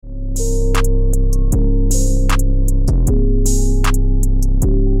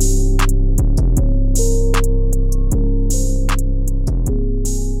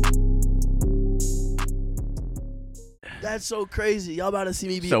That's so crazy. Y'all about to see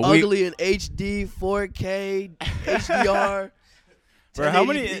me be So ugly in HD, 4K, HDR. Bro, how 1080p.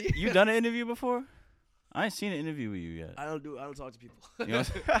 many? You done an interview before? I ain't seen an interview with you yet. I don't talk to people. You know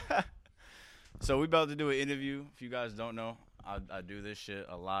what I'm So we about to do an interview. If you guys don't know, I do this shit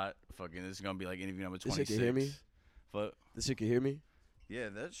a lot. Fucking, this is gonna be like interview number 26. This shit can hear me? But This shit can hear me? yeah,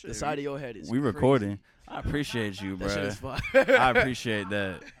 that shit. The side of your head is We crazy. recording. I appreciate you, That shit bro. is fire. I appreciate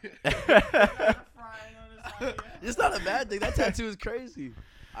that. It's not a bad thing. That tattoo is crazy.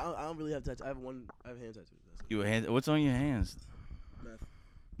 I don't really have tattoos. I have hand tattoos. That's it. You a hand? What's on your hands? Meth.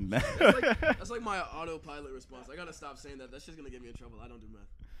 Meth. That's like my autopilot response. I gotta stop saying that. That's just gonna get me in trouble. I don't do meth.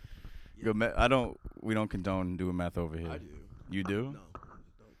 Yo, we don't condone doing math over here. I do. You do? No.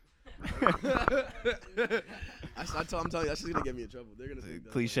 I'm telling you, that's just gonna get me in trouble. They're gonna think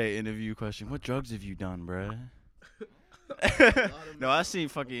that. Cliche interview question. What drugs have you done, bruh? No, I seen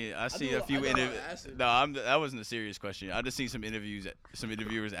a few interviews. No, that wasn't a serious question. I just seen some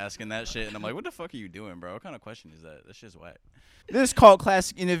interviewers asking that shit, and I'm like, what the fuck are you doing, bro? What kind of question is that? That shit's whack. This is called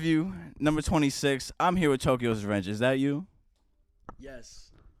Classic Interview, number 26. I'm here with Tokyo's Revenge. Is that you?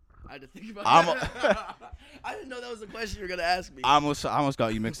 Yes. I had to think about that. I didn't know that was the question you were gonna ask me. I almost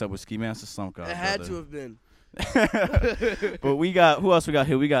got you mixed up with Ski Master Slump God. It had to have been. But who else we got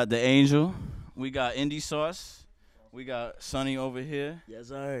here? We got The Angel. We got Indie Sauce. We got Sonny over here. Yes,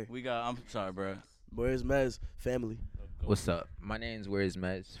 sir. I'm sorry, bro. Where's Mez? Family. What's up? My name's Where's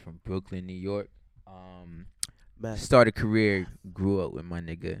Mez from Brooklyn, New York. Mez. Started career, grew up with my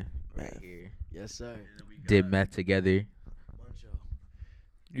nigga right here. Yes, sir. Did meth together.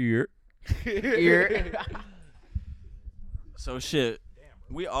 Yeah. Yeah. So shit,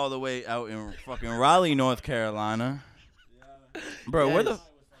 we all the way out in fucking Raleigh, North Carolina. Bro, Yes. where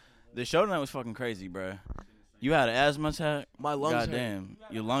the show tonight was fucking crazy, bro. You had an asthma attack? My lungs hurt. Goddamn.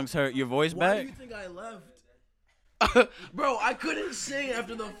 Your lungs hurt? Your voice Why back? do you think I left? Bro, I couldn't sing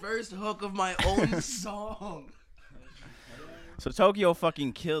after the first hook of my own song. So Tokyo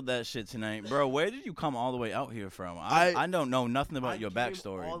fucking killed that shit tonight. Bro, where did you come all the way out here from? I don't know nothing about your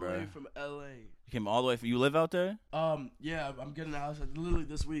backstory, all bro. the way from LA. You came all the way from, you live out there? Yeah, I'm getting a house literally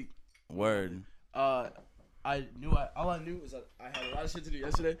this week. Word. All I knew was that I had a lot of shit to do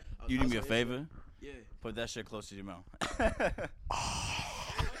yesterday. You do me a favor? Yeah. Put that shit close to your mouth.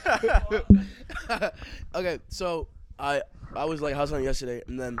 Okay, so I was like house hunting yesterday,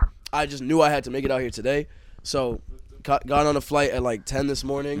 and then I just knew I had to make it out here today. So got on a flight at like 10 this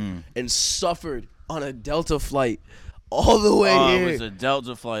morning and suffered on a Delta flight all the way here. It was a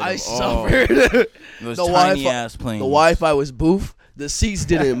Delta flight. I suffered. Those The tiny Wi-Fi- ass planes. The Wi-Fi was boof. The seats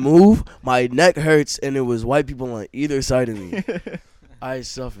didn't move. My neck hurts, and it was white people on either side of me. I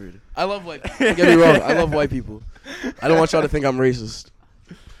suffered. I love white people. Don't get me wrong. I love white people. I don't want y'all to think I'm racist.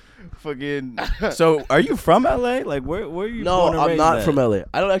 Fucking. So, are you from LA? Like, where are you? No, born and I'm raised not at? from LA.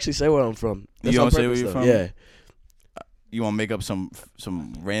 I don't actually say where I'm from. That's You don't on say where purpose, you're though. from? Yeah. You want to make up some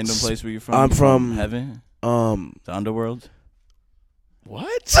random place where you're from? I'm You from- heaven, Um. the underworld.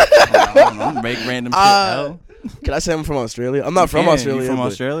 What? I don't know, make random shit. Hell. Can I say I'm from Australia? I'm not from Australia. You from but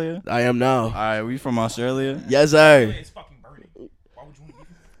Australia? I am now. All right, we from Australia. Yes, sir.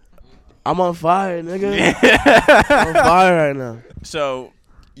 I'm on fire, nigga. I'm on fire right now. So,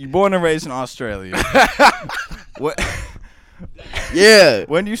 you born and raised in Australia. What? Yeah.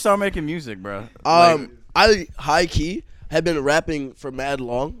 When do you start making music, bro? I high key had been rapping for mad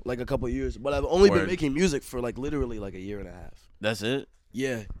long, like a couple years, but I've only been Word. making music for like literally like a year and a half. That's it.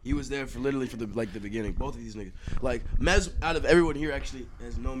 Yeah, he was there for literally for the beginning. Both of these niggas, like Mez, out of everyone here, actually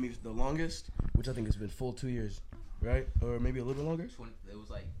has known me the longest, which I think has been full 2 years, right? Or maybe a little bit longer. It was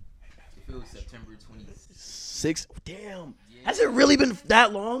like, if it was September 26th. 6. Damn. Has it really been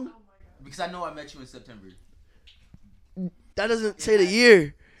that long? Because I know I met you in September. That doesn't say the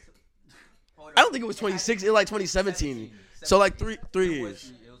year. I don't think it was 26. It was like 2017. So like three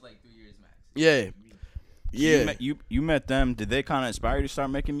years. It was like 3 years max. Yeah. Yeah. You met them. Did they kind of inspire you to start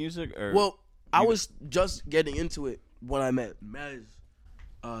making music? Or Well, I was just getting into it when I met Maz.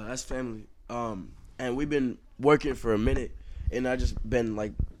 That's family. And we've been working for a minute, and I just been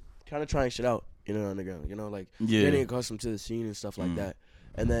like, kind of trying shit out, you know, on the ground, you know, like getting accustomed to the scene and stuff like that.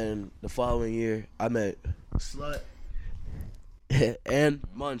 And then the following year, I met Slut and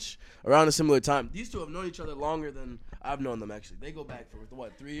Munch around a similar time. These two have known each other longer than I've known them. Actually, they go back for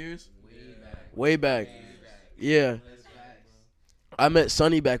what, 3 years? Way back. Yeah. I met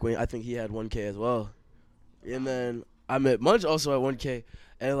Sonny back when I think he had 1K as well. And then I met Munch also at 1K.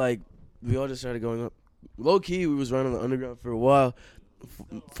 And like, we all just started going up. Low key, we was running the underground for a while.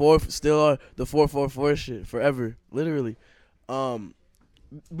 Still are the 444 shit forever, literally.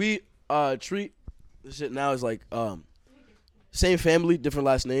 We treat the shit now as like same family, different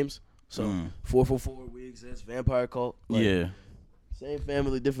last names. So 444, we exist. Vampire Cult. Like, yeah. Same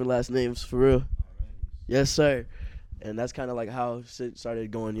family, different last names, for real. Yes, sir. And that's kind of like how shit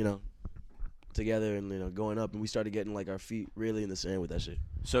started going, together and going up, and we started getting like our feet really in the sand with that shit.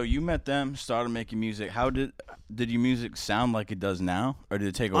 So you met them, started making music. How did your music sound like it does now, or did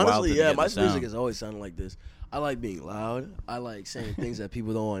it take a while? Honestly, to yeah, get my the sound? music has always sounded like this. I like being loud. I like saying things that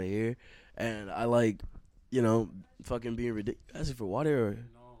people don't want to hear, and I like, fucking being ridiculous. Asking for water or.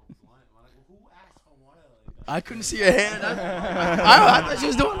 I couldn't see your hand. I thought she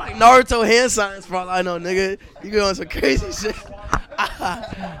was doing like Naruto hand signs for all I know, nigga. You going some crazy shit.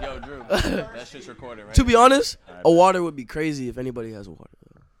 Yo, Drew, that shit's recorded, right? To be honest, a water would be crazy if anybody has water.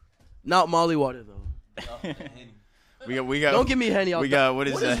 Not Molly water though. we got. Don't give me Henny. We got. What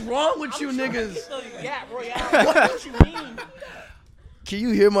is What that? is wrong with you niggas? Yeah, Royale. What you mean? Can you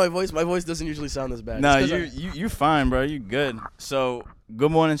hear my voice? My voice doesn't usually sound this bad. No, It's 'cause you fine, bro. You good. So,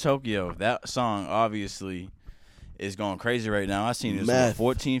 Good Morning Tokyo. That song obviously is going crazy right now. I seen it was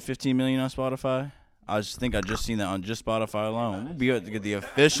 14, 15 million on Spotify. I just seen that on just Spotify alone. We'll be able to get the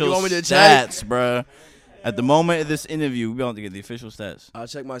official You want me to check? stats, bro. At the moment of this interview, we'll be able to get the official stats. I'll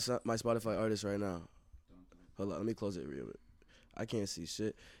check my Spotify artist right now. Hold on, let me close it real bit. I can't see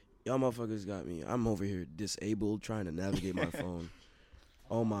shit. Y'all motherfuckers got me. I'm over here disabled trying to navigate my phone.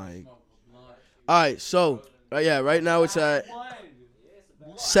 Oh my. Alright, so right now it's at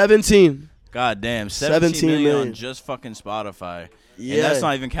 17. God damn, 17 17 million million. on just fucking Spotify. Yeah. And that's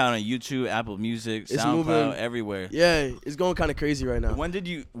not even counting YouTube, Apple Music, It's SoundCloud, moving. everywhere. Yeah, it's going kind of crazy right now. When did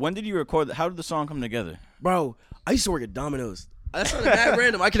you record? How did the song come together? Bro, I used to work at Domino's. That's not that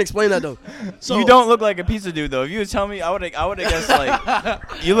random. I can explain that though. So You don't look like a pizza dude though. If you would tell me, I would have guessed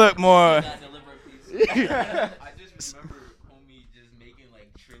like you look more. I just remember homie just making like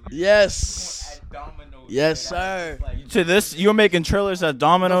trailers Yes. at Domino's. Yes, sir. To this, you were making trailers at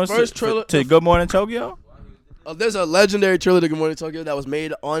Domino's The first trailer- to Good Morning Tokyo? There's a legendary trailer to Good Morning Tokyo that was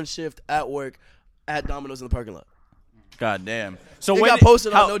made on shift at work at Domino's in the parking lot. God damn. So It when got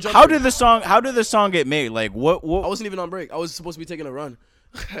posted on how, No Jumper. how did the song get made? Like what I wasn't even on break. I was supposed to be taking a run.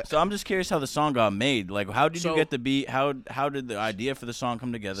 So I'm just curious how the song got made. Like how did you So- get the beat? How did the idea for the song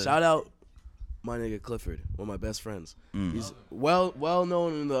come together? Shout out my nigga Clifford, one of my best friends. He's well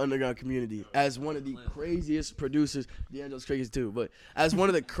known in the underground community as one of the craziest producers. D'Angelo's crazy too, but as one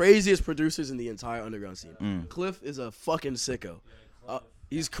of the craziest producers in the entire underground scene. Cliff is a fucking sicko.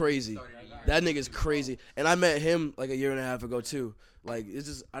 He's crazy. That nigga's crazy. And I met him like a year and a half ago too. Like it's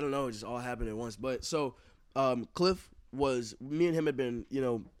just I don't know, it just all happened at once. But so Cliff me and him had been,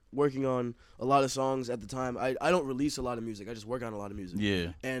 working on a lot of songs at the time. I don't release a lot of music. I just work on a lot of music. Yeah.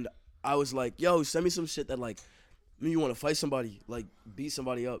 And I was like, yo, send me some shit that like you want to fight somebody, like beat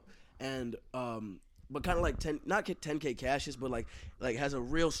somebody up. And but kind of like not get 10K cashes, but like has a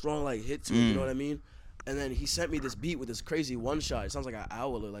real strong like hit to it, you know what I mean? And then he sent me this beat with this crazy one shot. It sounds like an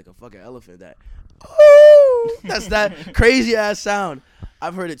owl or like a fucking elephant. That's that crazy ass sound.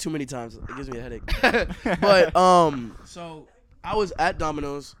 I've heard it too many times. It gives me a headache. But so I was at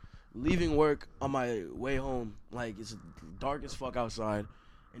Domino's, leaving work on my way home. Like it's dark as fuck outside,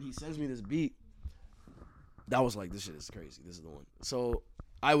 and he sends me this beat. That was like, this shit is crazy. This is the one. So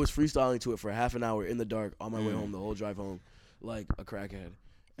I was freestyling to it for half an hour in the dark on my way home, the whole drive home, like a crackhead.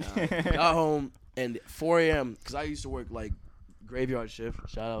 Got home and 4 a.m. because I used to work like graveyard shift.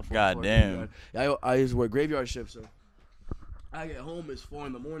 Shout out. God damn. Yeah, I used to work graveyard shift, so I get home, it's 4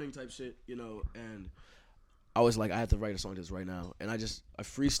 a.m. type shit, and I was like, I have to write a song to this right now. And I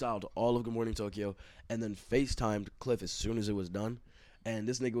freestyled all of Good Morning Tokyo and then FaceTimed Cliff as soon as it was done. And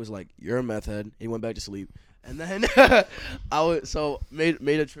this nigga was like, you're a meth head. He went back to sleep. And then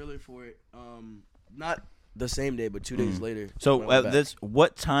made a trailer for it. Not the same day, but 2 days later. So when I went back.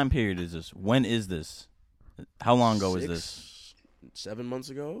 what time period is this? When is this? How long ago is this? 7 months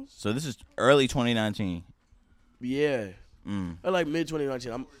ago? So this is early 2019. Yeah. Or like mid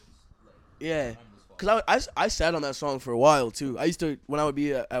 2019. Yeah. Because I sat on that song for a while, too. I used to, when I would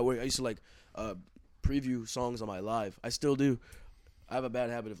be at work, I used to like preview songs on my live. I still do. I have a bad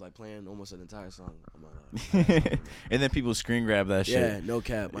habit of like playing almost an entire song on my live. And then people screen grab that shit. Yeah, no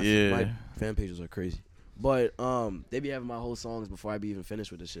cap. My fan pages are crazy. But they be having my whole songs before I be even finished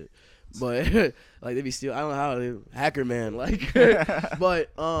with the shit. But like they be still, I don't know how they hacker man like.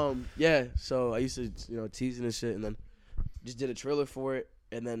 But yeah. So I used to teasing this shit and then just did a trailer for it.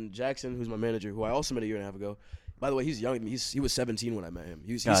 And then Jackson, who's my manager, who I also met a year and a half ago. By the way, he's younger than me. He was 17 when I met him.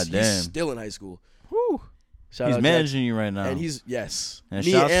 He's still in high school. Whew. Shout He's out managing Jackson. you right now. And he's yes. And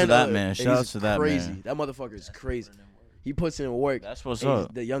Me shouts to and that other. man. And Shouts he's to that crazy. man. That motherfucker is crazy. He puts in work. That's what's and up.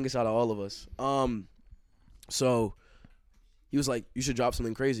 he's the youngest out of all of us. So he was like, you should drop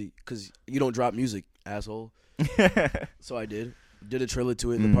something crazy because you don't drop music, asshole. So I did a trailer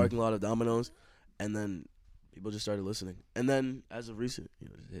to it in the parking lot of Domino's, and then people just started listening. And then as of recent,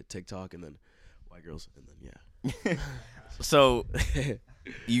 just hit TikTok and then white girls, and then yeah. So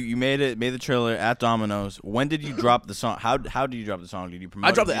you made the trailer at Domino's. When did you drop the song? How did you drop the song? Did you promote?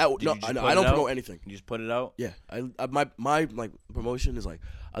 I dropped it? it out. No, I don't promote anything. You just put it out. Yeah, my like promotion is like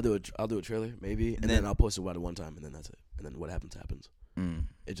I'll do a trailer maybe, and then I'll post it about it one time, and then that's it. And then what happens happens.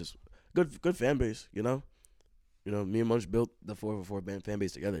 It just good fan base, you know. Me and Munch built the 444 band fan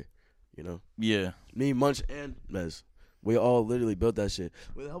base together, Yeah. Me, Munch, and Mez, we all literally built that shit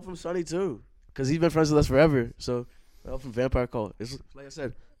with help from Sonny too, cause he's been friends with us forever. So help from Vampire Call. It's like I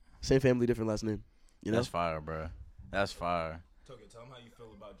said, same family, different last name. That's fire, bro. That's fire. Tokyo, tell him how you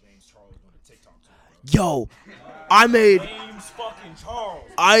feel about James Charles doing a TikTok too, bro. Yo, I made. James fucking Charles.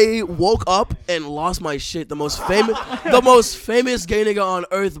 I woke up and lost my shit. The most famous gay nigga on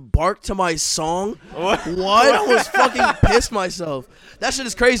earth barked to my song. What? I was fucking pissed myself. That shit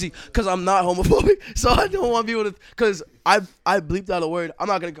is crazy because I'm not homophobic, so I don't want people to. Because I bleeped out a word. I'm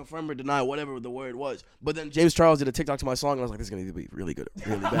not gonna confirm or deny whatever the word was. But then James Charles did a TikTok to my song, and I was like, this is gonna be really good,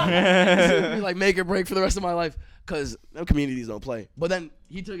 really bad. This is gonna be like make or break for the rest of my life. Because no communities don't play. But then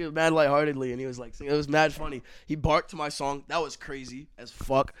he took it mad lightheartedly, and he was like, it was mad funny. He barked to my song. That was crazy as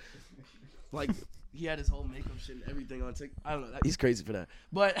fuck. Like, he had his whole makeup shit and everything on TikTok. I don't know. He's crazy for that.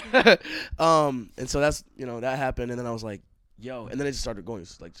 But, and so that's, that happened. And then I was like, yo. And then it just started going.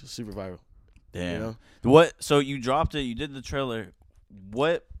 It's like just super viral. Damn. What? So you dropped it. You did the trailer.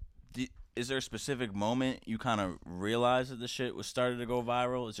 Is there a specific moment you kind of realized that the shit was started to go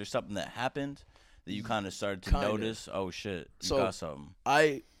viral? Is there something that happened that you kind of started to notice? Oh shit, you got something.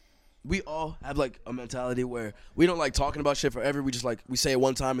 We all have like a mentality where we don't like talking about shit forever. We just like we say it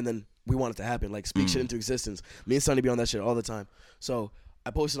one time and then we want it to happen. Like speak shit into existence. Me and Sonny be on that shit all the time. So I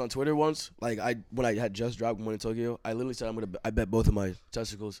posted on Twitter once. Like when I had just dropped One in Tokyo, I literally said I bet both of my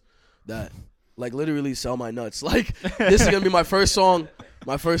testicles that like literally sell my nuts. Like this is gonna be my first song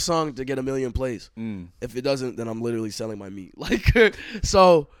to get 1 million plays. If it doesn't, then I'm literally selling my meat. Like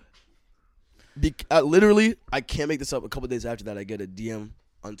so. Literally, I can't make this up. A couple days after that, I get a DM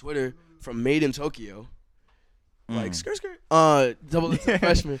on Twitter from Made in Tokyo, like skirt. Double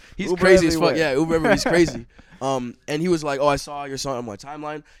freshman. He's Uber crazy as everywhere. fuck. Yeah, Uber everywhere. He's crazy. And he was like, "Oh, I saw your song on my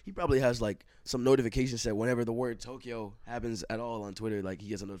timeline." He probably has like some notification set whenever the word Tokyo happens at all on Twitter. Like he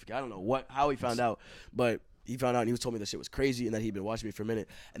gets a notification. I don't know how he found out, but he found out and he was told me that shit was crazy and that he'd been watching me for a minute.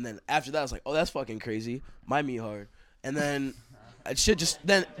 And then after that, I was like, "Oh, that's fucking crazy." My me hard. And then.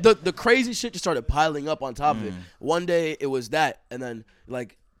 The crazy shit just started piling up on top of it. One day it was that, and then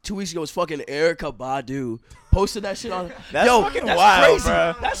like 2 weeks ago it was fucking Erykah Badu posted that shit on. That's fucking that's wild, crazy.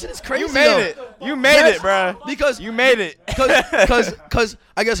 bro. That shit is crazy. You made it. You made it, bro. Because you made it. Because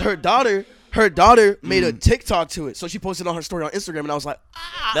I guess her daughter made a TikTok to it, so she posted on her story on Instagram, and I was like,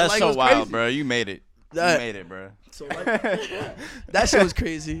 that's like, so wild, crazy. bro. You made it. You made it, bro. So like, that shit was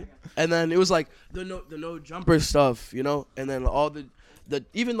crazy. And then it was like the no jumper stuff, and then all the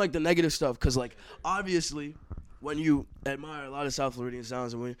even like the negative stuff, because like obviously when you admire a lot of South Floridian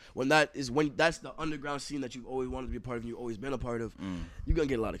sounds and when that's the underground scene that you've always wanted to be a part of and you've always been a part of, you're gonna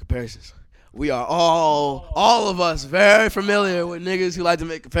get a lot of comparisons. We are all of us very familiar with niggas who like to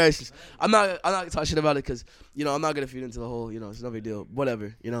make comparisons. I'm not gonna talk shit about it because I'm not gonna feed into the whole it's no big deal,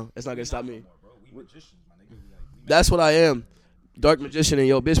 whatever, it's not gonna stop me. That's what I am. Dark magician and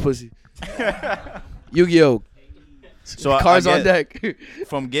yo bitch pussy. Yu-Gi-Oh! So Cards on deck.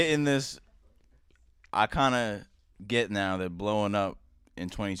 From getting this, I kind of get now that blowing up in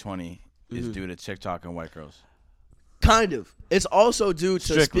 2020 is due to TikTok and white girls. Kind of. It's also due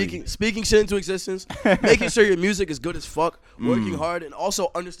to speaking shit into existence, making sure your music is good as fuck, working hard, and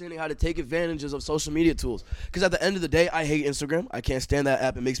also understanding how to take advantages of social media tools. Because at the end of the day, I hate Instagram. I can't stand that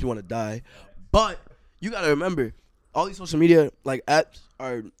app. It makes me want to die. But you got to remember, all these social media like apps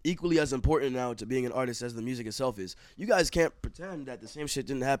are equally as important now to being an artist as the music itself is. You guys can't pretend that the same shit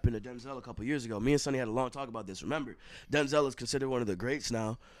didn't happen to Denzel a couple years ago. Me and Sonny had a long talk about this. Remember, Denzel is considered one of the greats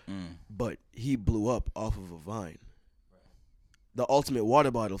now, but he blew up off of a Vine. The ultimate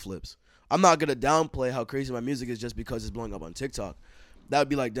water bottle flips. I'm not going to downplay how crazy my music is just because it's blowing up on TikTok. That would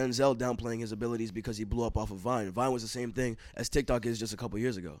be like Denzel downplaying his abilities because he blew up off of Vine. Vine was the same thing as TikTok is just a couple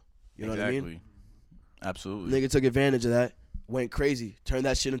years ago. You know what I mean? Absolutely. Nigga took advantage of that, went crazy, turned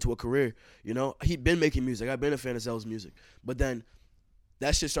that shit into a career. He'd been making music. I've been a fan of Zell's music. But then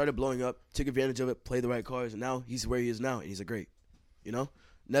that shit started blowing up, took advantage of it, played the right cards, and now he's where he is now, and he's a great.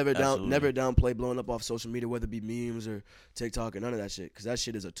 Never downplay blowing up off social media, whether it be memes or TikTok or none of that shit, because that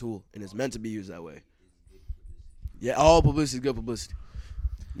shit is a tool, and it's meant to be used that way. Yeah, all publicity is good publicity.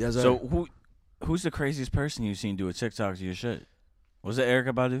 Yes, sir. So who's the craziest person you've seen do a TikTok to your shit? Was it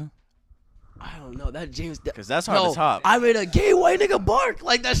Erykah Badu? I don't know. That James. Because that's hard to top. I made a gay white nigga bark.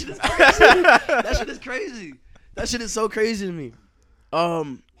 Like, that shit is crazy. That shit is crazy. That shit is so crazy to me.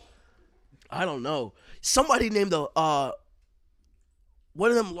 I don't know. Somebody named one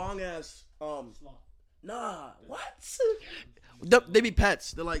of them long ass nah, what? They be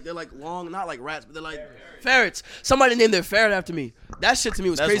pets. They're like long, not like rats, but they're like ferrets. Somebody named their ferret after me. That shit to me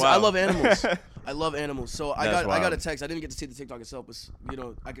was That's crazy. wild. I love animals. I love animals. So I That's got a wild. text. I didn't get to see the TikTok itself, but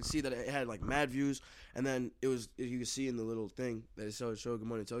I could see that it had like mad views, and then you could see in the little thing that it showed Good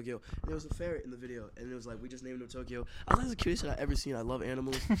Morning Tokyo, and there was a ferret in the video, and it was like, we just named him Tokyo. I was like, that's the cutest shit I've ever seen. I love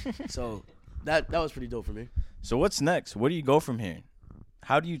animals. So that was pretty dope for me. So what's next? Where do you go from here?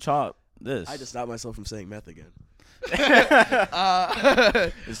 How do you top this? I just stopped myself from saying meth again. It's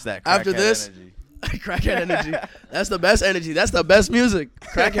that After crackhead this, energy. Crackhead energy. That's the best energy. That's the best music.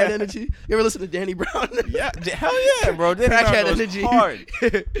 Crackhead energy. You ever listen to Danny Brown? Yeah, hell yeah, bro. Danny Crackhead Brown goes energy. hard.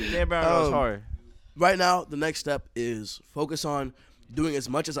 Danny Brown goes hard. Right now, the next step is focus on doing as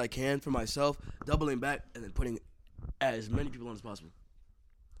much as I can for myself, doubling back, and then putting as many people on as possible.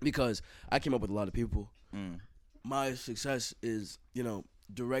 Because I came up with a lot of people. My success is,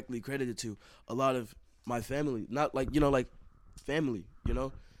 directly credited to a lot of my family. Not like, family, These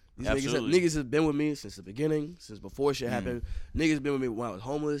Absolutely. niggas have been with me since the beginning, since before shit happened. Niggas been with me when I was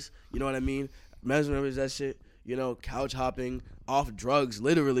homeless. You know what I mean? Mesmerize that shit. Couch hopping, off drugs,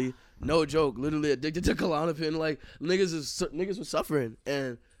 literally. No joke. Literally addicted to Klonopin. Like, niggas were suffering.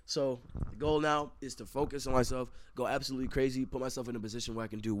 And so the goal now is to focus on myself, go absolutely crazy, put myself in a position where I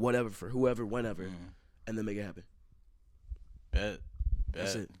can do whatever for whoever, whenever, and then make it happen. Bet.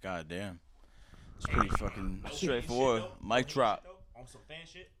 That's it. God damn. It's pretty fucking straightforward. Mic drop. On some fan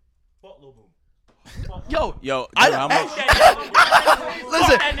shit. Fuck Lil Boom. Yo, Yo, I- how hey, much?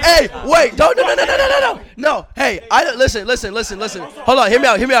 listen, hey, wait, don't, no, hey, listen, hold on, hear me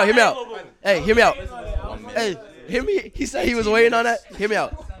out, hey, hear me out, hey, hear me, he said he was waiting on that, hear me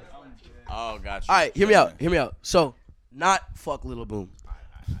out, Oh, got you. alright, hear me out, so, not fuck Lil Boom,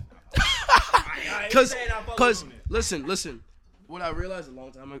 cause, listen, what I realized a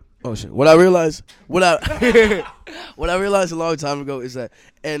long time ago, what I realized a long time ago is that,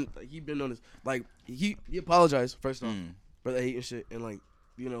 and he been on this, like, he apologized first off for the hate and shit, and like,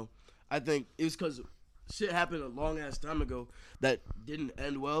 I think it was because shit happened a long ass time ago that didn't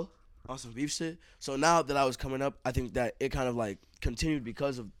end well on some beef shit. So now that I was coming up, I think that it kind of like continued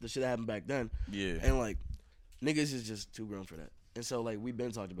because of the shit that happened back then. Yeah. And like, niggas is just too grown for that. And so like we've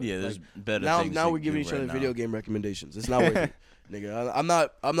been talking about Yeah, it. there's Like, better now things now to we're giving do each other right video now. game recommendations. It's not working, nigga. I'm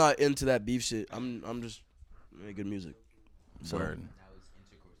not into that beef shit. I'm just making good music. So. Word.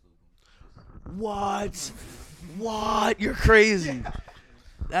 What? You're crazy.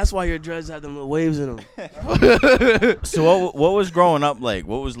 That's why your dreads have them little waves in them. So what was growing up like?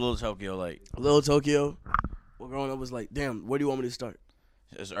 What was Lil Tokyo like? Little Tokyo, well, growing up was like, damn, where do you want me to start?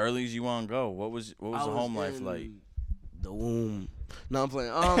 As early as you want to go. What was the home life in like? The womb. No, I'm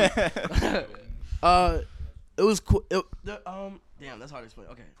playing. It was cool. Damn, that's hard to explain.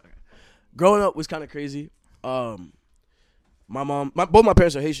 Okay. Growing up was kind of crazy. My mom, both my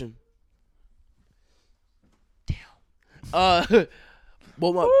parents are Haitian. Damn.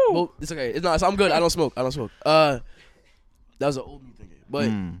 Both, it's okay. It's not. I'm good. I don't smoke. That was an old me thinking. But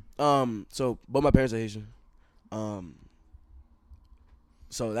so both my parents are Haitian.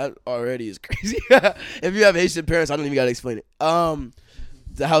 So that already is crazy. If you have Haitian parents, I don't even gotta explain it.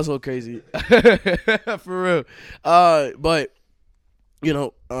 The household crazy. For real. But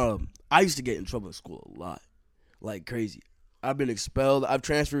I used to get in trouble at school a lot. Like crazy. I've been expelled. I've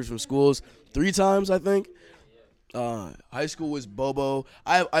transferred from schools 3 times, I think. High school was Bobo.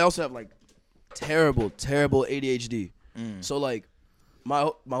 I also have like terrible ADHD. So like my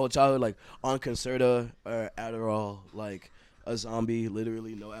whole childhood like on Concerta or Adderall, like a zombie,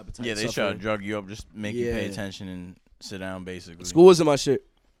 literally no appetite. Yeah, they try to suffering. drug you up, just make you pay Yeah. attention and sit down, basically. School wasn't my shit.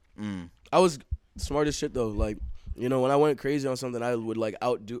 I was smart as shit though. Like, when I went crazy on something, I would like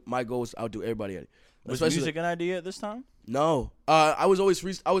outdo. My goal was to outdo everybody at it. Was Especially- music an idea at this time? No, I was always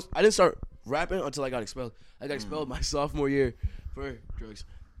I didn't start rapping until I got expelled. I got expelled my sophomore year for drugs.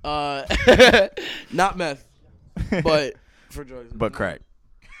 Not meth, but for drugs. But crack.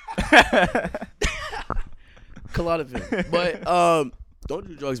 Klonopin. But don't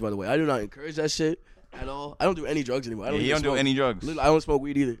do drugs, by the way. I do not encourage that shit at all. I don't do any drugs anymore. I don't He even don't do smoke. any drugs. Literally, I don't smoke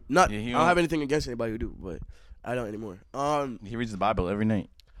weed either. Yeah, I he don't don't- have anything against anybody who do, but I don't anymore. He reads the Bible every night.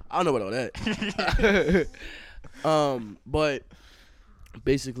 I don't know about all that. But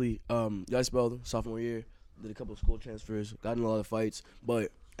basically, got expelled sophomore year. did a couple of school transfers, got in a lot of fights,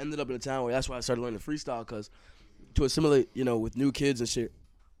 but ended up in a town where that's why I started learning freestyle, because to assimilate, with new kids and shit,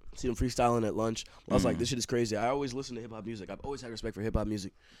 see them freestyling at lunch. I was like, this shit is crazy. I always listen to hip hop music. I've always had respect for hip hop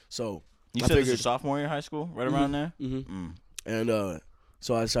music. So You I said this figured- is sophomore year in high school, right around there. And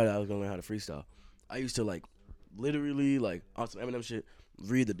so I decided I was gonna learn how to freestyle. I used to literally on some Eminem shit,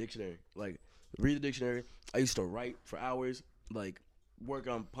 read the dictionary. I used to write for hours, work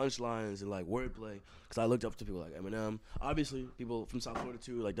on punchlines and wordplay, because I looked up to people like Eminem. Obviously, people from South Florida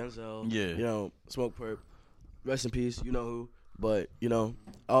too, like Denzel. Yeah. Smoke Perp. Rest in peace. You know who. But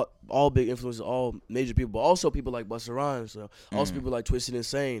all big influences, all major people, but also people like Busta Rhymes, also people like Twisted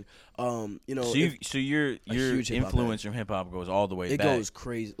Insane. So your huge hip-hop influence from hip hop goes all the way it back. goes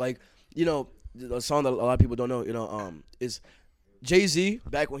crazy. The song that a lot of people don't know, is Jay-Z,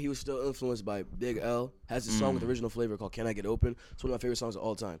 back when he was still influenced by Big L, has this song with original flavor called Can I Get Open. It's one of my favorite songs of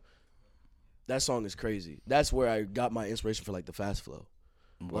all time. That song is crazy. That's where I got my inspiration for the fast flow.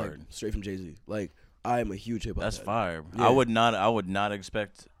 Word. Straight from Jay-Z. I am a huge hip hop. That's head. fire. Yeah. I would not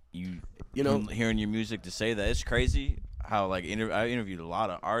expect you from hearing your music to say that. It's crazy how I interviewed a lot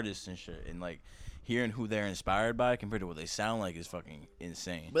of artists and shit, and hearing who they're inspired by compared to what they sound like is fucking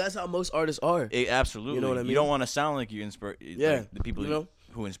insane. But that's how most artists are. Absolutely. You know what I mean? You don't want to sound like you inspire the people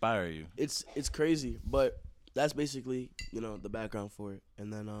who inspire you. It's crazy, but that's basically the background for it,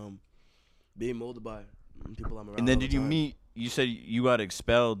 and then being molded by people I'm around. And then all the did you time. meet? You said you got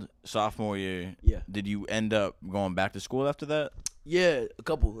expelled sophomore year. Yeah. Did you end up going back to school after that? Yeah, a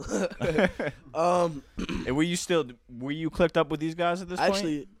couple. And were you clicked up with these guys at this point?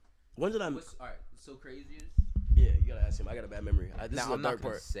 Actually, when did I? What's all right? So crazy is. Yeah, you gotta ask him. I got a bad memory. This Now is a I'm not dark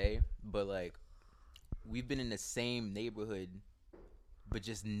gonna part. say, but we've been in the same neighborhood, but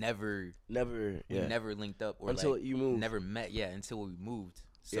just never Never. we Yeah. never linked up or Until you moved. never met. Yeah, until we moved.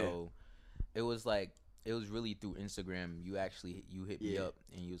 So it was it was really through Instagram. You hit me Yeah. up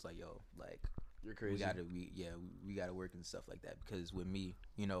and you was like, yo, You're crazy. we gotta work and stuff like that, because with me,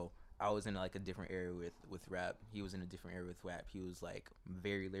 I was in a different area with rap. He was in a different area with rap. He was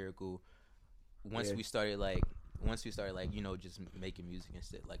very lyrical. Once we started just making music and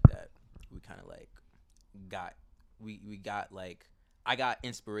shit like that, we kind of I got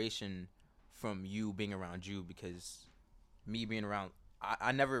inspiration from you being around you, because me being around,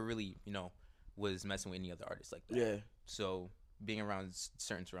 I never really was messing with any other artists like that. Yeah. So being around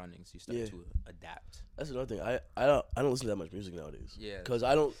certain surroundings, you start to adapt. That's another thing. I don't listen to that much music nowadays. Yeah. Because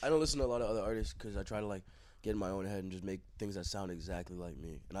I don't listen to a lot of other artists, because I try to get in my own head and just make things that sound exactly like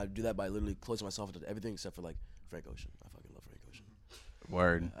me. And I do that by literally closing myself to everything except for Frank Ocean. I fucking love Frank Ocean.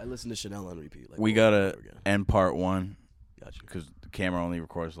 Word. I listen to Chanel on repeat. We over gotta and over again. end part 1 Gotcha. because the camera only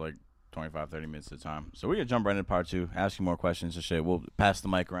records 25-30 minutes at a time. So we're gonna jump right into part 2, ask you more questions and shit. We'll pass the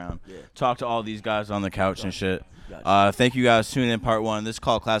mic around. Yeah. Talk to all these guys on the couch and shit. Gotcha. Thank you guys for tuning in part 1. This is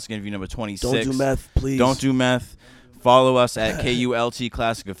called Classic Interview number 26. Don't do meth, please. Don't do meth. Follow us at KULT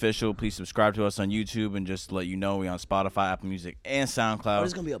Classic Official. Please subscribe to us on YouTube, and just to let you know, we on Spotify, Apple Music, and SoundCloud. Oh, this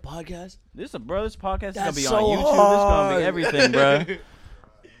is going to be a podcast? This podcast is gonna That's be so on YouTube. This hard. gonna be everything, bro.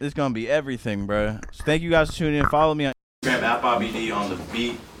 This gonna be everything, bro. So thank you guys for tuning in. Follow me on Instagram at BobbyD on the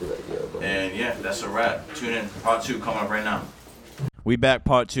beat. And yeah, that's a wrap. Tune in. Part 2 coming up right now. We back,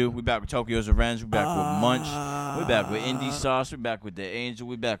 part 2. We back with Tokyo's Revenge. We back with Munch. We back with Indie Sauce. We back with The Angel.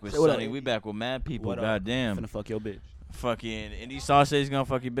 We back with Say what Sonny. up. We back with mad people. What up? Goddamn. Finna fuck your bitch. Fucking Indie Sauce says he's gonna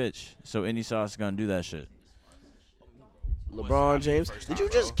fuck your bitch. So Indie Sauce is gonna do that shit. LeBron James. Did you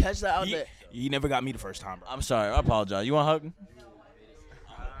just catch that out there? You never got me the first time, bro. I'm sorry. I apologize. You want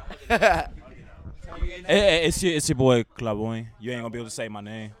a hug? Hey, it's your boy Clavoin. You ain't gonna be able to say my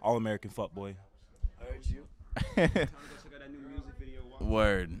name. All American fuckboy. Heard you.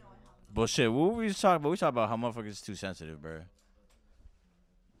 Word. But shit, what were we just talking about? We talking about how motherfuckers too sensitive, bro.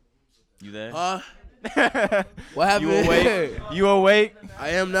 You there? What happened? You awake? You awake? I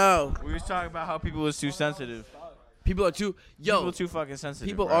am now. We was talking about how people was too sensitive. People are too. People too fucking sensitive.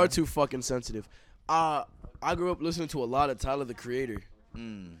 People bro. are too fucking sensitive. I grew up listening to a lot of Tyler the Creator.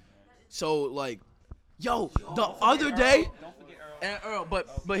 So the other day, and Earl, but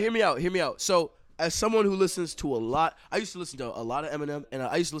hear me out. So as someone who listens to a lot, I used to listen to a lot of Eminem, and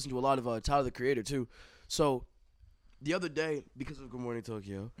I used to listen to a lot of Tyler the Creator too. So the other day, because of Good Morning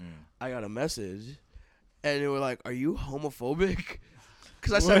Tokyo, I got a message, and they were like, "Are you homophobic?"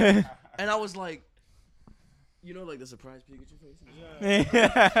 Because I said, and I was like. The surprise Pikachu face.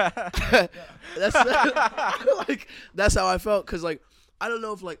 That's how I felt. Cause I don't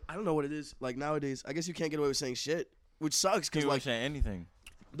know I don't know what it is. Nowadays, I guess you can't get away with saying shit, which sucks. Cause People saying anything.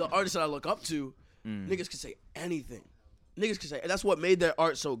 the artists that I look up to, niggas can say anything. Niggas can say, and that's what made their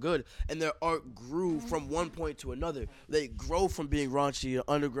art so good. And their art grew from one point to another. They grow from being raunchy and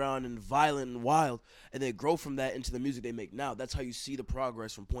underground and violent and wild, and they grow from that into the music they make now. That's how you see the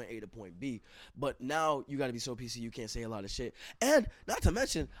progress from point A to point B. But now you got to be so PC you can't say a lot of shit. And not to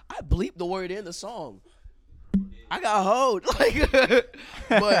mention, I bleeped the word in the song. I got hoed. Like,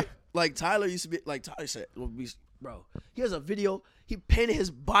 but like Tyler used to be, like Tyler said, bro, he has a video. He painted his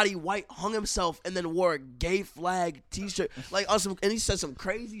body white, hung himself, and then wore a gay flag T-shirt, like on some, and he said some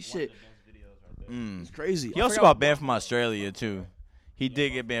crazy shit. It's crazy. He also got banned from Australia too. He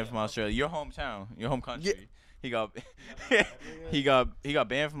did get banned from Australia. Your hometown, your home country. Yeah. He got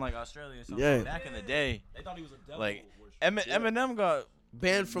banned from like Australia or something. Yeah. Back in the day, They thought he was a devil. like Eminem got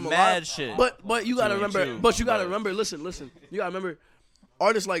banned from mad a lot. shit. But you gotta remember. too. But you gotta remember. Listen. You gotta remember,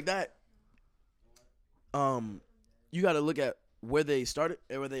 artists like that. You gotta look at where they started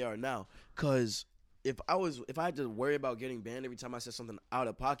and where they are now. Cause if I had to worry about getting banned every time I said something out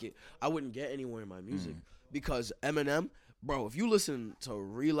of pocket, I wouldn't get anywhere in my music. Because Eminem, bro, if you listen to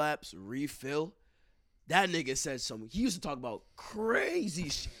Relapse, Refill, that nigga said something. He used to talk about crazy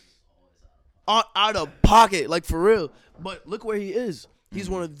shit. Out of pocket, like for real. But look where he is. He's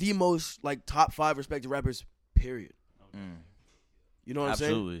one of the most like top 5 respected rappers, period. You know what I'm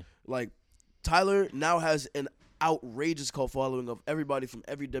saying? absolutely. Like Tyler now has an outrageous cult following of everybody from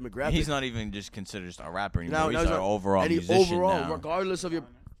every demographic. He's not even just considered just a rapper anymore. Now He's he's an not- overall and he musician overall, now. regardless of your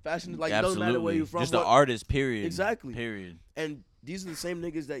fashion, like it Absolutely. doesn't matter where you're from. Just an what- artist, period. Exactly. Period. And these are the same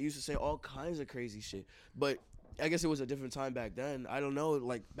niggas that used to say all kinds of crazy shit. But I guess it was a different time back then. I don't know.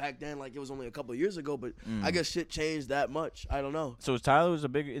 Like back then, like it was only a couple of years ago. But I guess shit changed that much. I don't know. So Tyler was a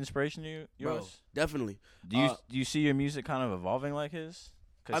big inspiration to you? Bro, Yours? definitely. Do you see your music kind of evolving like his?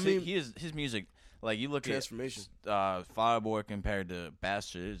 Because I mean- his music, like you look Transformation. at Fireboy compared to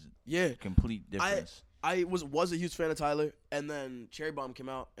Bastard, is Yeah. complete difference. I was a huge fan of Tyler, and then Cherry Bomb came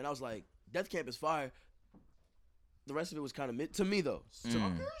out, and I was like, Death Camp is fire. The rest of it was kind of mid to me though.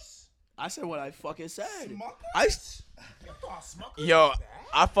 I said what I fucking said. Yo,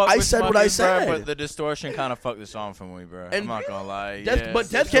 I fuck I with said what I Smuckers, bro, said. but the distortion kind of fucked the song for me, bro. I'm And not gonna lie. But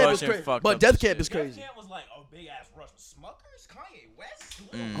Death Camp is distortion crazy. fucked But up Death the Camp is shit. crazy. Camp was like a big ass rush. Smuckers, Kanye West.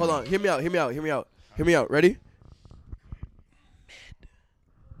 Hold on, hear me out. Ready?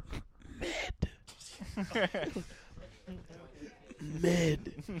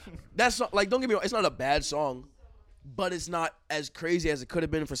 Mid. That's not, like, don't get me wrong, it's not a bad song, but it's not as crazy as it could have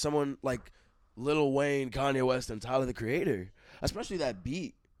been for someone like Lil Wayne, Kanye West, and Tyler the Creator. Especially that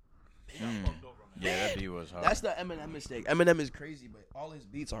beat. Yeah, that beat was hard. That's the Eminem mistake. Eminem is crazy, but all his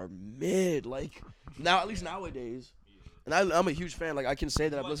beats are mid. Like now, at least nowadays. And I'm a huge fan. Like I can say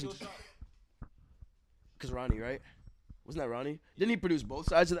that I've listened to. Cause Ronnie, right? Wasn't that Ronnie? Didn't he produce both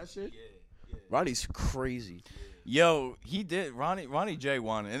sides of that shit? Yeah. Ronnie's crazy. Yo, he did. Ronnie J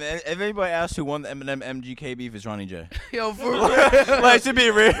won, and if anybody asks who won the Eminem MGK beef, it's Ronnie J. Yo, for real. Like to be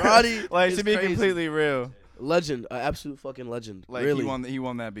real, Ronnie like is to be crazy. completely real. Legend, an absolute fucking legend. Like really, he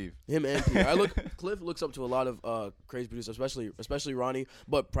won that beef. him and Pierre. Cliff looks up to a lot of crazy producers, especially Ronnie,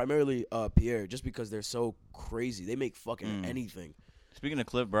 but primarily Pierre, just because they're so crazy. They make fucking anything. Speaking of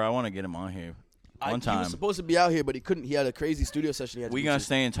Cliff, bro, I want to get him on here one He time. was supposed to be out here, but he couldn't. He had a crazy studio session. He had to We go gonna to.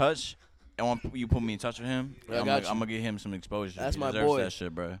 stay in touch. I want you put me in touch with him. Yeah, I I'm got you. gonna get him some exposure. That's He my deserves boy. that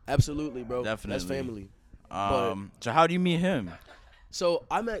shit, bro. Absolutely, bro. Definitely. That's family. So how do you meet him? So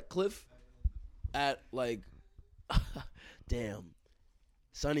I met Cliff at like, damn,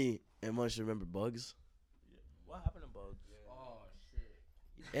 Sonny and Munch remember Bugs. What happened to Bugs?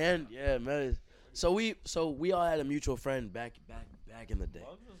 And yeah, man. So we all had a mutual friend back in the day.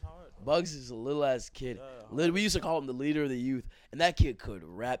 Bugs was hard. Bugs is a little ass kid. We used to call him the leader of the youth, and that kid could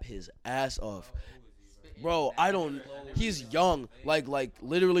rap his ass off. Bro, he's young, like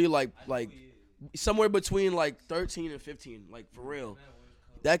literally like somewhere between like 13 and 15, like for real.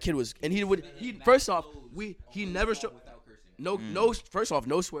 That kid was, and he first off, he never showed no first off,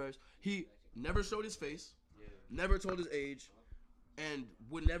 no swears. He never showed his face, never told his age, and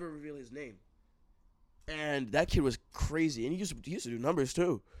would never reveal his name. And that kid was crazy, and he used to do numbers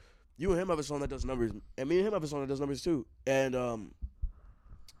too. You and him have a song that does numbers, and me and him have a song that does numbers too. And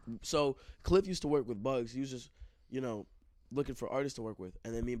so Cliff used to work with Bugs. He was just, looking for artists to work with.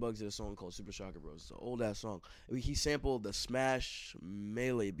 And then me and Bugs did a song called Super Shocker Bros. It's an old ass song. He sampled the Smash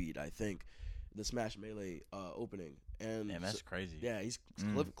Melee beat, I think, the Smash Melee opening. And Damn, that's crazy. yeah,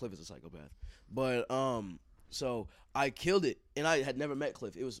 Cliff is a psychopath. But so I killed it, and I had never met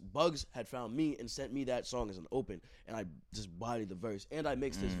Cliff. It was Bugs had found me and sent me that song as an open, and I just bodied the verse, and I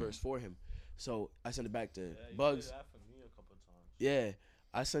mixed his verse for him. So I sent it back to Bugs. Did that for me a couple of times. Yeah,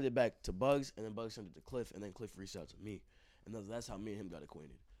 I sent it back to Bugs, and then Bugs sent it to Cliff, and then Cliff reached out to me. and that's how me and him got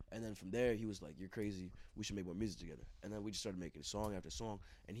acquainted. And then from there, he was like, "You're crazy. We should make more music together." And then we just started making song after song,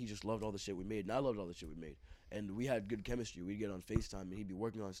 and he just loved all the shit we made, and I loved all the shit we made. And we had good chemistry. We'd get on FaceTime, and he'd be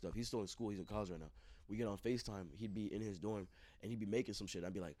working on stuff. He's still in school. He's in college right now. We get on FaceTime. He'd be in his dorm, and he'd be making some shit.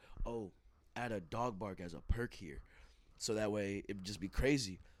 I'd be like, "Oh, add a dog bark as a perk here," so that way it'd just be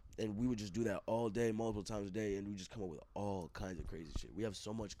crazy. And we would just do that all day, multiple times a day, and we just come up with all kinds of crazy shit. We have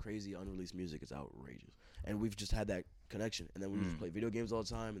so much crazy unreleased music; it's outrageous. And we've just had that connection, and then we just play video games all the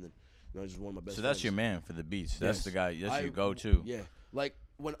time, and then just one of my best. So that's friends. your man for the beats. That's Yes. the guy. That's your go-to. Yeah, like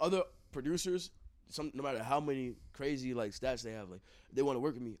when other producers, no matter how many crazy like stats they have, like they want to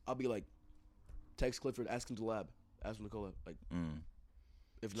work with me, I'll be like, text Clifford, ask him to collab, ask him to collab. Like,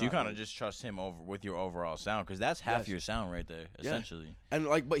 if So not, you kind of like, just trust him over with your overall sound, because that's half Yes. your sound right there, Yeah. essentially. And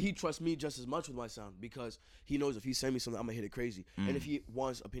like, but he trusts me just as much with my sound because he knows if he send me something, I'm gonna hit it crazy. And if he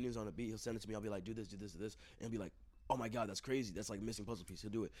wants opinions on a beat, he'll send it to me. I'll be like, do this, and he'll be like, oh my god, that's crazy. That's like a missing puzzle piece. He'll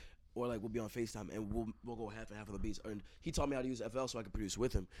do it. Or like we'll be on FaceTime and we'll go half and half of the beats. And he taught me how to use FL so I could produce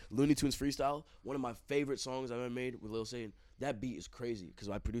with him. Looney Tunes Freestyle, one of my favorite songs I've ever made with Lil Satan. That beat is crazy because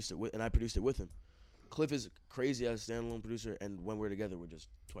I produced it with him. Cliff is crazy as a standalone producer, and when we're together, we're just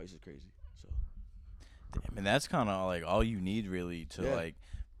twice as crazy. So I mean, that's kind of like all you need really to like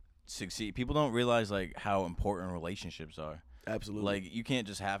succeed. People don't realize like how important relationships are. absolutely, Like you can't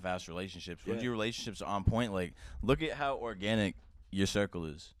just half-ass relationships. When Yeah. your relationships are on point, like look at how organic your circle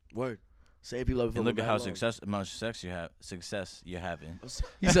is, word. Same people and look at how much success you're having.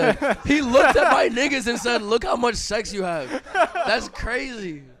 He said he looked at my niggas and said, "Look how much sex you have." That's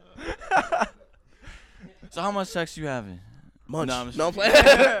crazy. So how much sex you having? Munch. No, I'm just- No, I'm playing.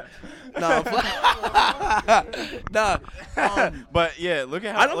 No, I'm playing. Nah. But yeah, look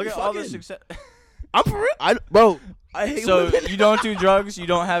at I how don't look be at all the fucking- success. I'm for real. Bro, I hate So women. you don't do drugs, you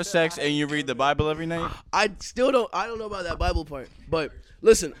don't have sex, and you read the Bible every night. I don't know about that Bible part. But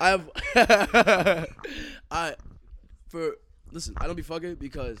listen, I have listen, I don't be fucking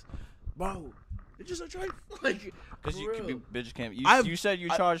because bro, they just are trying like Because you could be bitch can't. I've- You said you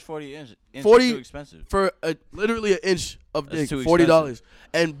charge 40 inch. 40 too expensive. for literally an inch of That's dick, too $40,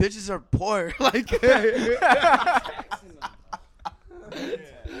 and bitches are poor. Like,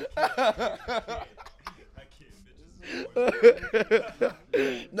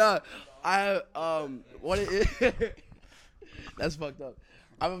 nah, what it is? That's fucked up.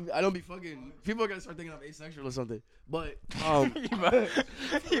 I don't be fucking. People are gonna start thinking I'm asexual or something. But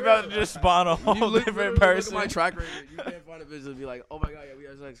You about to just spawn a whole look different at person. my track record. You can't find a bitch and be like, oh my god, yeah, we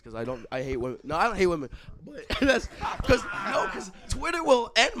have sex. Because I hate women. No, I don't hate women. But that's because Twitter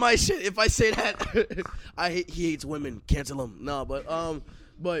will end my shit if I say that. He hates women. Cancel him. No, but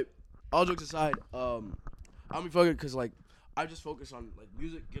all jokes aside, I'm be fucking because like I just focus on like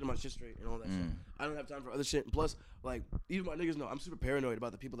music, getting my shit straight and all that stuff. I don't have time for other shit. And plus, like even my niggas know I'm super paranoid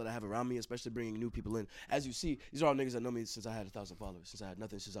about the people that I have around me, especially bringing new people in. As you see, these are all niggas that know me since I had 1,000 followers, since I had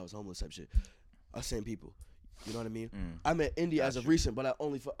nothing, since I was homeless type shit. Us same people. You know what I mean? I met Indy as of recent, but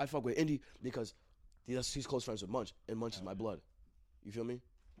I fuck with Indy because he's close friends with Munch, and Munch is my blood. You feel me?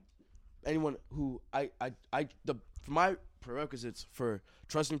 Anyone who my prerequisites for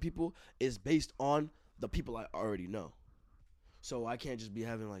trusting people is based on the people I already know. So I can't just be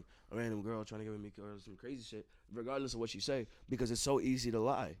having like a random girl trying to get with me or some crazy shit, regardless of what you say, because it's so easy to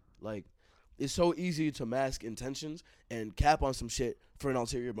lie. Like, it's so easy to mask intentions and cap on some shit for an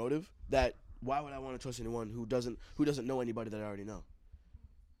ulterior motive. That why would I want to trust anyone who doesn't know anybody that I already know?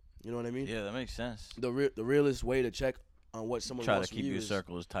 You know what I mean? Yeah, that makes sense. The realest way to check on what someone Try to wants from keep you your is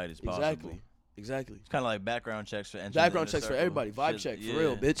circle as tight as possible. Exactly. It's kind of like background checks for entering Background the checks for circle. everybody. Vibe check, for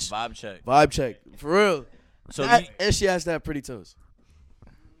real, bitch. Vibe check. Vibe check for real. So And she has to have pretty toes,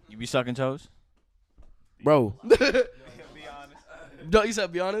 you be sucking toes? bro. Be honest. No, you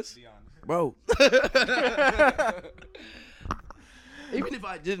said be honest, Be honest. bro. Even if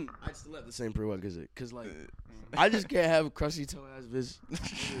I didn't, I'd still have the same prerequisite. Cause like, I just can't have a crusty toe ass bitch.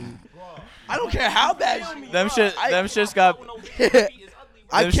 I don't care how bad. Them shit's got.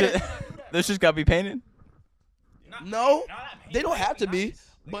 I Them can't. shit. Them shit's got to be painted. No, they don't have to be.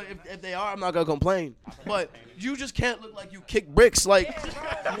 But if they are, I'm not gonna complain. But you just can't look like you kick bricks. Like,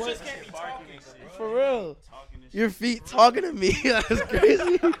 for real. Your feet talking to me. That's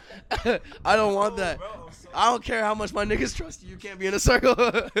crazy. I don't want that. I don't care how much my niggas trust you. You can't be in a circle.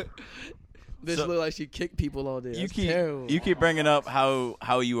 Bitch So- look like she kicked people all day. You That's keep terrible. you keep bringing up how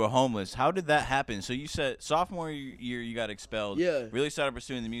you were homeless. How did that happen? So you said sophomore year you got expelled. Yeah. Really started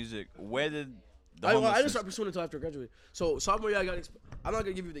pursuing the music. Where did the I homelessness? didn't start pursuing it until after I graduated. So sophomore year I got expelled. I'm not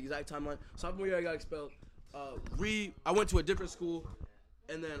gonna give you the exact timeline. Sophomore year I got expelled. I went to a different school,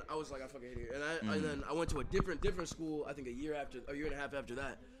 And then I was like, I fucking hate it. And then I went to a different school. I think a year and a half after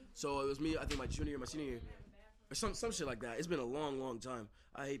that. So it was me. I think my junior year, my senior year, or some shit like that. It's been a long time.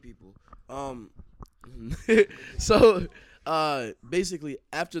 I hate people. So basically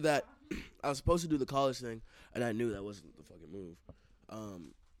after that, I was supposed to do the college thing, and I knew that wasn't the fucking move.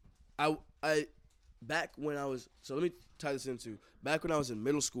 I back when I was, so let me tie this into, back when I was in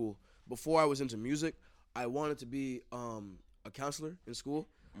middle school, before I was into music, I wanted to be a counselor in school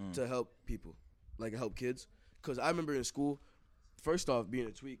to help people, like help kids. Because I remember in school, first off, being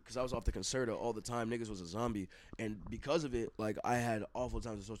a tweak, because I was off the concerta all the time. Niggas was a zombie. And because of it, like, I had awful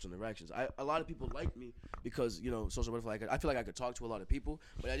times of social interactions. A lot of people liked me because, social butterfly, I feel like I could talk to a lot of people,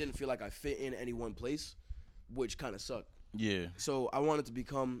 but I didn't feel like I fit in any one place, which kind of sucked. Yeah. So I wanted to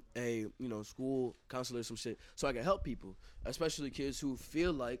become a, school counselor or some shit so I could help people, especially kids who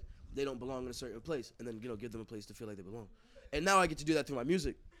feel like they don't belong in a certain place, and then, give them a place to feel like they belong. And now I get to do that through my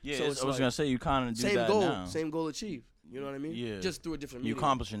music. Yeah, so I was going to say, you kind of do that now. Same goal achieved. You know what I mean? Yeah. Just through a different medium. You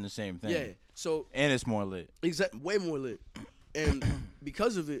accomplishing the same thing. Yeah. So. And it's more lit. Way more lit. And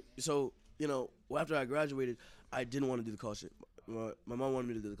because of it, so, after I graduated, I didn't want to do the college shit. My mom wanted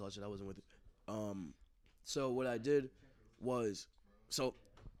me to do the college shit. I wasn't with it. So what I did was,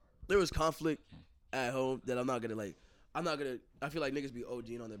 there was conflict at home that I feel like niggas be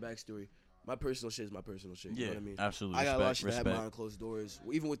ODing on their backstory. My personal shit is my personal shit. You know what I mean? Absolutely. I got a lot of shit that happened behind closed doors,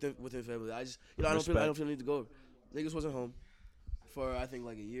 even within family. I just, I don't feel the need to go. Niggas wasn't home for I think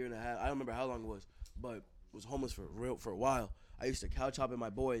like a year and a half. I don't remember how long it was, but was homeless for a while. I used to couch hop with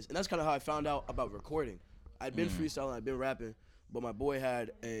my boys, and that's kind of how I found out about recording. I'd been freestyling, I'd been rapping, but my boy had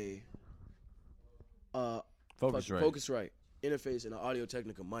a Focusrite interface and an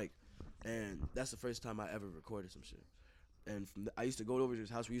Audio-Technica mic, and that's the first time I ever recorded some shit. And I used to go over to his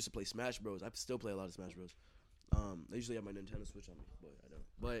house. We used to play Smash Bros. I still play a lot of Smash Bros. I usually have my Nintendo Switch on me, but I don't.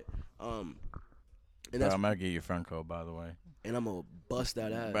 But and I'm gonna get your friend code, by the way. And I'm gonna bust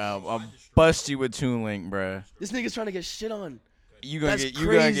that ass. Bro, I'll bust you with TuneLink, bro. This nigga's trying to get shit on. You gonna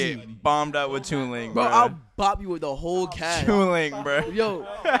get bombed out with TuneLink, bro. I'll bop you with the whole cat. TuneLink, bro. Yo,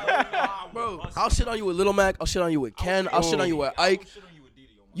 bro, I'll shit on you with Little Mac. I'll shit on you with Ken. I'll shit on you with Ike.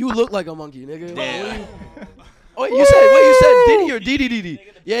 You look like a monkey, nigga. Damn. Oh, you said Diddy or Diddy?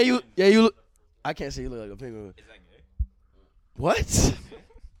 Yeah, you look. I can't say you look like a penguin. Is that gay? What?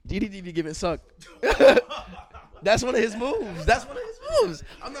 Diddy giving suck. That's one of his moves.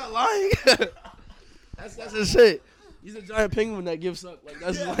 I'm not lying. That's his shit. He's a giant penguin that gives suck. Like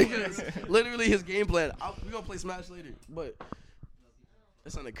that's literally his game plan. We're gonna play Smash later, but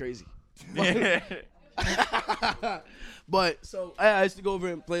that sounded crazy. But so I used to go over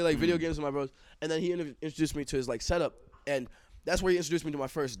and play like video games with my bros, and then he introduced me to his like setup, and that's where he introduced me to my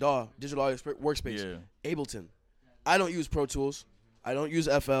first DAW, digital audio workspace, Ableton. I don't use Pro Tools, I don't use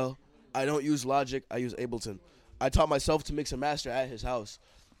FL, I don't use Logic, I use Ableton. I taught myself to mix and master at his house.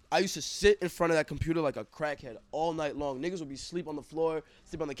 I used to sit in front of that computer like a crackhead all night long. Niggas would be asleep on the floor,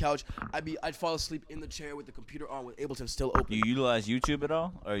 sleep on the couch. I'd fall asleep in the chair with the computer on with Ableton still open. You utilize YouTube at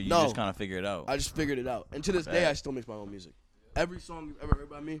all, or you just kind of figure it out? I just figured it out, and to this day, I still mix my own music. Every song you've ever heard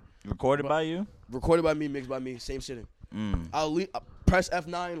by me, recorded by you, mixed by me, same sitting. I'll press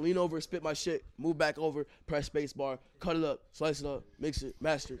F9, lean over, spit my shit, move back over, press space bar, cut it up, slice it up, mix it,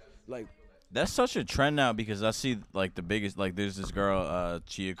 master it. Like. That's such a trend now because I see like the biggest, like there's this girl,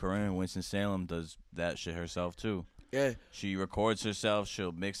 Chia Corinne in Winston-Salem does that shit herself too. Yeah. She records herself,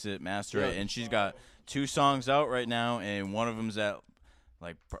 she'll mix it, master it, and she's got 2 songs out right now, and one of them's at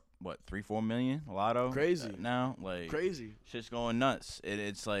like, 3-4 million Lotto? Crazy. Now? Like, crazy. Shit's going nuts.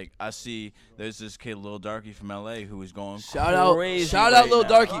 It's like, I see there's this kid, Lil Darky from LA, who is going crazy. Shout out Lil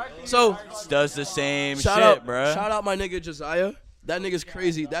Darky. So, does the same shit, bro. Shout out my nigga Josiah. That nigga's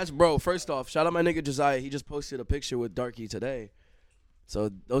crazy. That's bro. First off, shout out my nigga Josiah. He just posted a picture with Darky today. So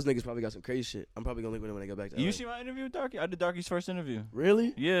those niggas probably got some crazy shit. I'm probably gonna link with him when I get back to LA. You see my interview with Darky? I did Darky's first interview.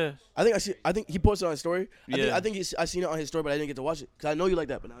 Really? Yeah. I think he posted it on his story. Yeah. I think I seen it on his story, but I didn't get to watch it because I know you like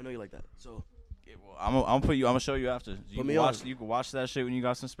that. But now I know you like that. So. Yeah, well, I'm gonna show you after. You can watch that shit when you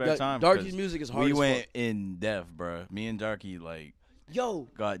got some spare time. Darky's music is hard. We as went fuck. in depth, bro. Me and Darky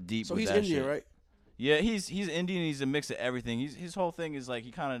got deep. So with he's that Indian, shit. right? Yeah, he's Indian. He's a mix of everything. His whole thing is like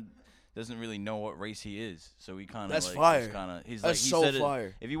he kind of doesn't really know what race he is, so he kind of That's like, fire. He's That's like, so said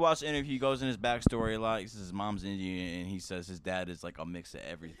fire. If you watch the interview, he goes in his backstory a lot. He says his mom's Indian, and he says his dad is like a mix of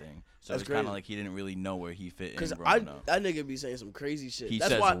everything. So That's it's kind crazy. of like he didn't really know where he fit in. Because growing up. that nigga be saying some crazy shit. He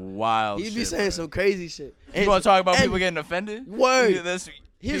That's says why wild. he be shit, saying bro. some crazy shit. You want to talk about people getting offended? Word.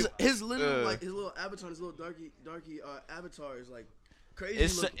 Yeah, his little like his little avatar, his little darky avatar is like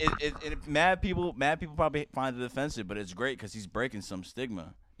crazy. Mad people probably find it offensive, but it's great because he's breaking some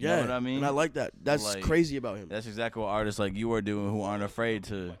stigma. You know what I mean? And I like that. That's Like, crazy about him. That's exactly what artists like you are doing who aren't afraid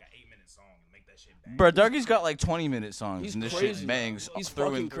to. Like an 8-minute song and make that shit bang. Bro, Darky's got like 20-minute songs, He's and this crazy. shit bangs. He's through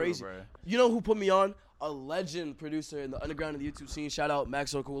fucking and through, crazy. bro. You know who put me on? A legend producer in the underground of the YouTube scene. Shout out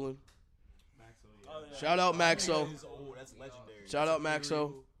Maxo Coolin. Shout out Maxo. That's legendary. Shout out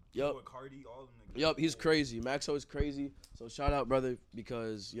Maxo. Yup. Cardi, all of them. Yup, he's crazy. Maxo is crazy. So shout out, brother,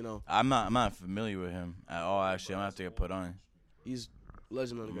 because, you know, I'm not familiar with him at all. Actually, I'm gonna have to get put on. he's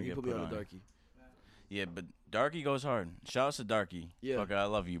legend on the ground. He get put me put on on. the darky. Yeah, but Darky goes hard. Shout out to Darky. Yeah. Fuck it, I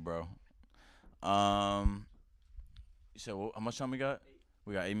love you, bro. So how much time we got?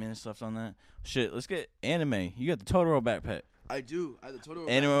 We got 8 minutes left on that. Shit, let's get anime. You got the Totoro backpack. I do. I have the total.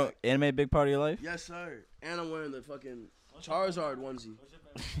 Anime big part of your life? Yes, sir. And I'm wearing the fucking Charizard onesie.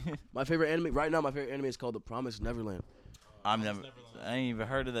 My favorite anime right now. My favorite anime is called The Promised Neverland. I ain't even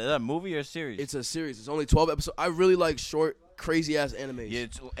heard of that. Is that a movie or a series? It's a series. It's only 12 episodes. I really like short, crazy ass animes. Yeah,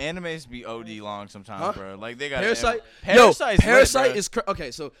 animes be OD long sometimes, Huh? bro. Like they got Parasite. Parasite's Parasite lit, is okay.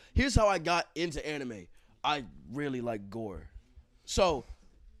 So here's how I got into anime. I really like gore. So,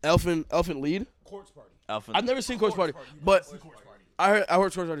 Elfin Lied. Corpse Party. Alpha. I've never seen Corpse Party, but I heard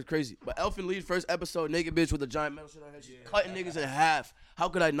Corpse Party is crazy. But Elfin Lied first episode, naked bitch with a giant metal shit on her head, she's cutting niggas in half. How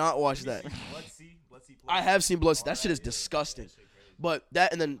could I not watch that? Blood-C I have seen Blood. That shit is disgusting. But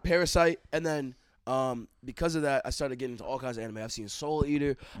that and then Parasite and then because of that I started getting into all kinds of anime. I've seen Soul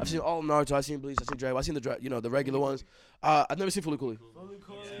Eater. I've seen all of Naruto. I've seen Bleach. I've seen Dragon Ball. I've seen the regular ones. I've never seen Fooly Cooly.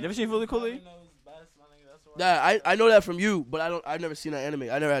 Never seen Fully Cooley? Yeah, I know that from you, but I've never seen that anime.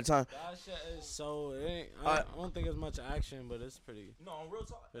 I never had time. That shit is so. I don't think it's much action, but it's pretty. No, on real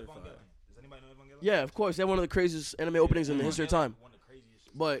talk. Pretty Evangelion. fire. Does anybody know Evangelion? Yeah, of course. They're one of the craziest anime openings in the history of time. One of the craziest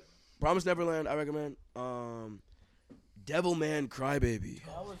shit. But Promised Neverland, I recommend. Devilman Crybaby.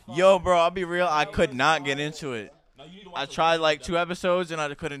 Yo, bro, I'll be real. I could not get into it. No, you need to I watch tried like 2 episodes and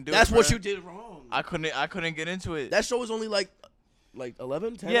I couldn't do it. That's what bro. you did wrong. I couldn't get into it. That show was only like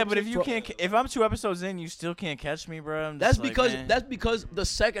 11, 10 Yeah, but if episodes, you 12. can't, if I'm 2 episodes in, you still can't catch me, bro. I'm That's just like, because man. the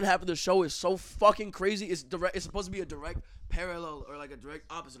second half of the show is so fucking crazy. It's direct. It's supposed to be a direct parallel or like a direct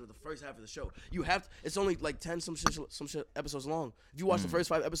opposite of the first half of the show. You have to, it's only like 10 some shit episodes long. If you watch the first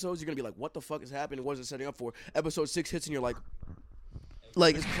 5 episodes, you're gonna be like, what the fuck is happening? What is it setting up for? Episode 6 hits and you're like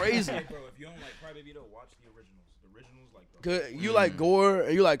it's crazy. Hey, bro, if you don't like Crybaby, though, watch the originals. The originals, like, the 'Cause you like gore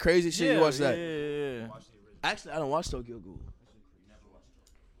and you like crazy shit. yeah, you watch that. Yeah. watch the originals. Actually, I don't watch Tokyo Ghoul.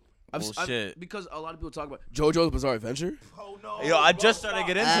 Bullshit. Because a lot of people talk about JoJo's Bizarre Adventure. Oh, no. Yo, I just started to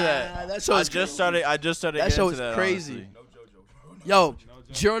get into that. That show I is just started. I just started. That getting show into is that, crazy. honestly. No JoJo, bro. Yo,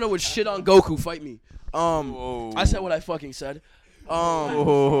 Giorno would shit on Goku. Fight me. Whoa. I said what I fucking said.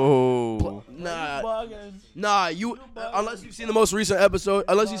 Whoa. Nah. You unless you've seen the most recent episode,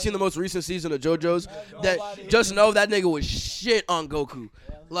 unless you've seen the most recent season of JoJo's, that just know that nigga was shit on Goku,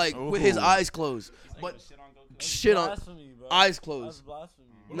 like with his Ooh. eyes closed, but shit on Blasphemy, bro. eyes That's closed. blasphemy.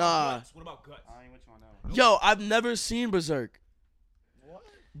 Nah. What about Guts? Yo, I've never seen Berserk.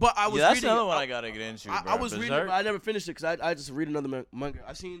 But I was Yeah, that's reading. another one I gotta get into. I bro. was reading, Berserk? but I never finished it because I just read another manga.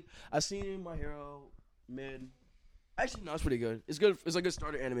 I seen My Hero mid. Actually, no, it's pretty good. It's good. It's a good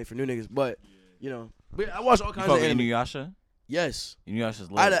starter anime for new niggas. But you know, I watch all You kinds fuck of with anime. Inuyasha? Yes,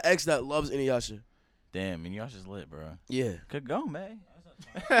 Inuyasha's lit. I had an ex that loves Inuyasha. Damn, Inuyasha's lit, bro. Yeah. Could go, man.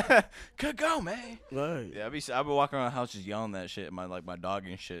 Could go, man. Right. Yeah, I've been walking around the house just yelling that shit, my dog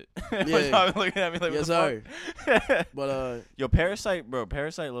and shit. Yeah. My dog looking at me like, Yes, what the fuck? But Yo, Parasite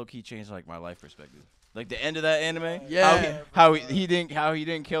low key changed like my life perspective. Like the end of that anime, Yeah. how he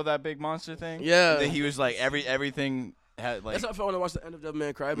didn't kill that big monster thing. Yeah. And then he was like everything had like. that's how I felt when I watched the end of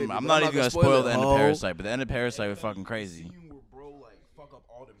Devilman Crybaby. I'm but not even gonna spoil the end Oh. of Parasite, but the end of Parasite was fucking crazy. Scene where bro like fuck up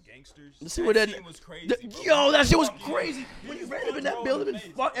all them gangsters. The scene where that- scene was crazy. bro. Yo, that shit was crazy. When you ran up in that building and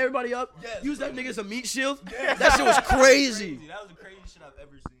fucked everybody up, use that nigga as a meat shield. That shit was crazy. That was the craziest shit I've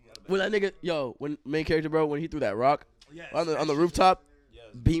ever seen. Out of When that nigga, when main character, bro, when he threw that rock Yes, on the that shit- rooftop, Yes.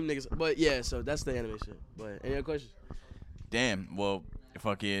 beam niggas. But yeah, so that's the anime shit. But any other questions? Damn. Well,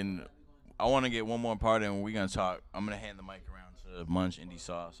 fucking. I want to get one more part in. We're gonna talk. I'm gonna hand the mic around to Munch, Indie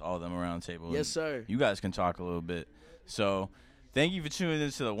Sauce, all of them around the table. Yes, sir. You guys can talk a little bit. So, thank you for tuning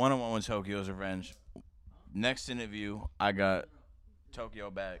into the one-on-one with Tokyo's Revenge. Next interview, I got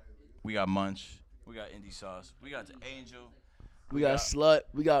Tokyo back. We got Munch. We got Indie Sauce. We got the Angel. We got Slut.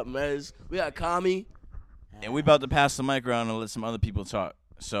 We got Mez. We got Kami. And we about to pass the mic around and let some other people talk.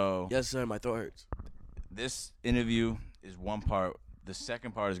 So, Yes, sir. My throat hurts. this interview is one part. The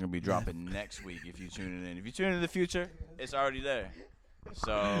second part is going to be dropping next week if you tune in. If you tune in the future, it's already there.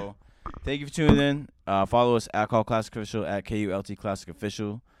 So, Thank you for tuning in. Follow us at Call Classic Official, at KULT Classic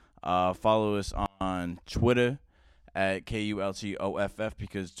Official. Follow us on Twitter at KULTOFF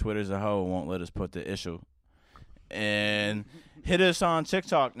because Twitter's a hoe and won't let us put the issue. And hit us on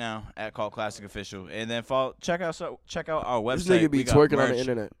TikTok now at Call Classic Official, and then check out our website. This nigga be We got twerking on merch, the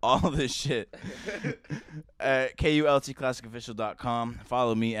internet. all this shit at KULTClassicofficial.com.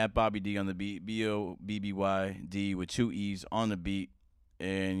 Follow me at Bobby D on the beat, BOBBYD with 2 E's on the beat.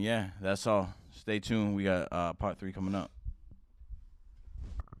 And yeah, that's all. Stay tuned. We got part 3 coming up.